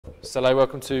Sullay,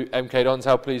 welcome to MK Dons.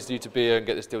 How pleased are you to be here and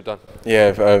get this deal done?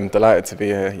 Yeah, I'm delighted to be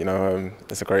here.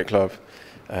 It's a great club.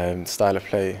 Style of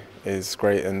play is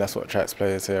great, and that's what attracts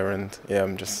players here. And yeah,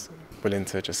 I'm just willing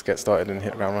to just get started and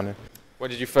hit the ground running.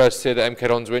 When did you first hear that MK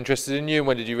Dons were interested in you, and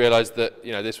when did you realise that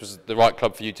this was the right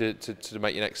club for you to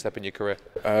make your next step in your career?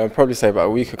 Probably say about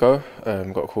a week ago.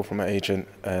 Got a call from my agent,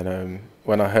 and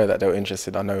when I heard that they were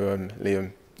interested, I know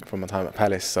Liam from my time at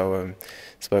Palace, so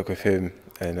spoke with him.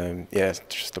 And yeah, it's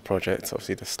just the project,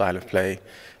 obviously the style of play,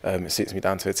 it suits me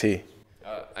down to a T.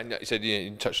 And you said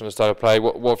you touched on the style of play.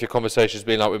 What have your conversations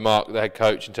been like with Mark, the head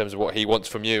coach, in terms of what he wants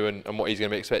from you and what he's going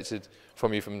to be expected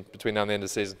from you from between now and the end of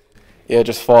the season? Yeah,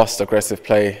 just fast, aggressive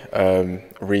play,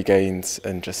 regains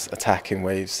and just attacking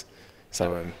waves.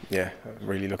 So yeah, I'm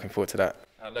really looking forward to that.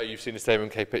 I know you've seen the Stadium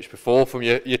MK pitch before from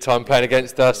your time playing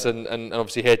against us, and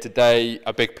obviously here today,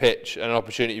 a big pitch and an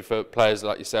opportunity for players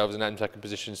like yourselves in attacking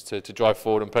positions to drive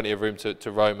forward and plenty of room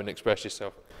to roam and express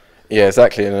yourself. Yeah,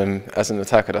 exactly. And as an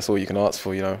attacker, that's all you can ask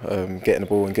for. Getting the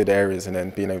ball in good areas and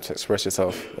then being able to express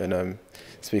yourself. And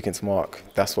speaking to Mark,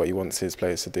 that's what he wants his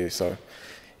players to do. So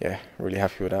yeah, really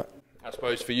happy with that. I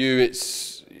suppose for you,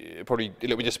 it's probably a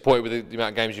little bit disappointed with the amount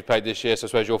of games you've played this year. So I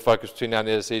suppose your focus between now and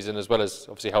the end of the season, as well as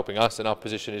obviously helping us in our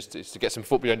position, is to get some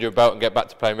football under your belt and get back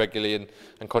to playing regularly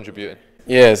and contributing.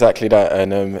 Yeah, exactly that.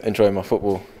 And enjoying my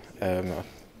football. I'm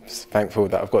thankful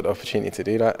that I've got the opportunity to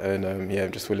do that. And yeah,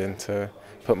 I'm just willing to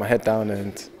put my head down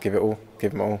and give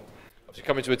them all. Obviously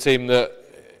coming to a team that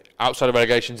outside of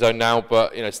relegation zone now,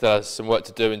 but still has some work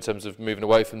to do in terms of moving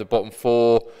away from the bottom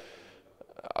four.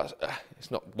 It's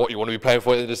not what you want to be playing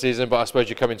for at the end of the season, but I suppose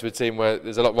you're coming to a team where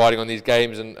there's a lot riding on these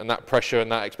games and that pressure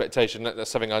and that expectation. That's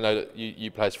something I know that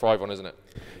you players thrive on, isn't it?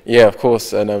 Yeah, of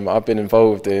course. And I've been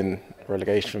involved in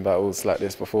relegation battles like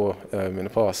this before in the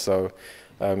past, so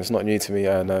it's not new to me.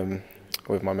 And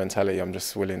with my mentality, I'm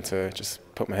just willing to just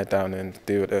put my head down and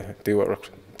do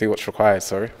what's required.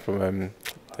 From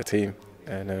the team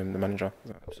and the manager.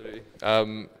 Absolutely.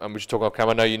 And we should talk off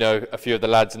camera. I know you know a few of the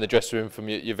lads in the dressing room from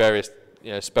your various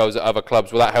spells at other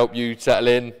clubs. Will that help you settle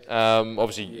in?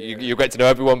 Obviously, you get to know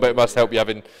everyone, but it must help you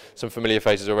having some familiar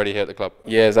faces already here at the club.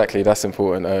 Yeah, exactly. That's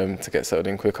important to get settled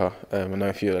in quicker. I know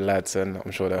a few of the lads, and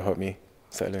I'm sure they'll help me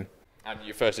settle in. And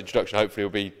your first introduction hopefully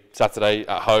will be Saturday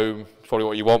at home. It's probably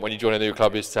what you want when you join a new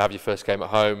club, is to have your first game at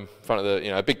home in front of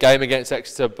a big game against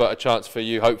Exeter, but a chance for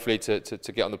you hopefully to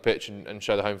get on the pitch and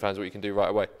show the home fans what you can do right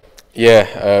away.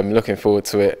 Yeah, looking forward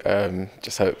to it.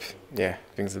 Just hope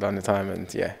things are done in time,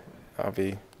 and yeah, I'll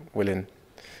be willing.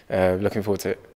 Looking forward to it.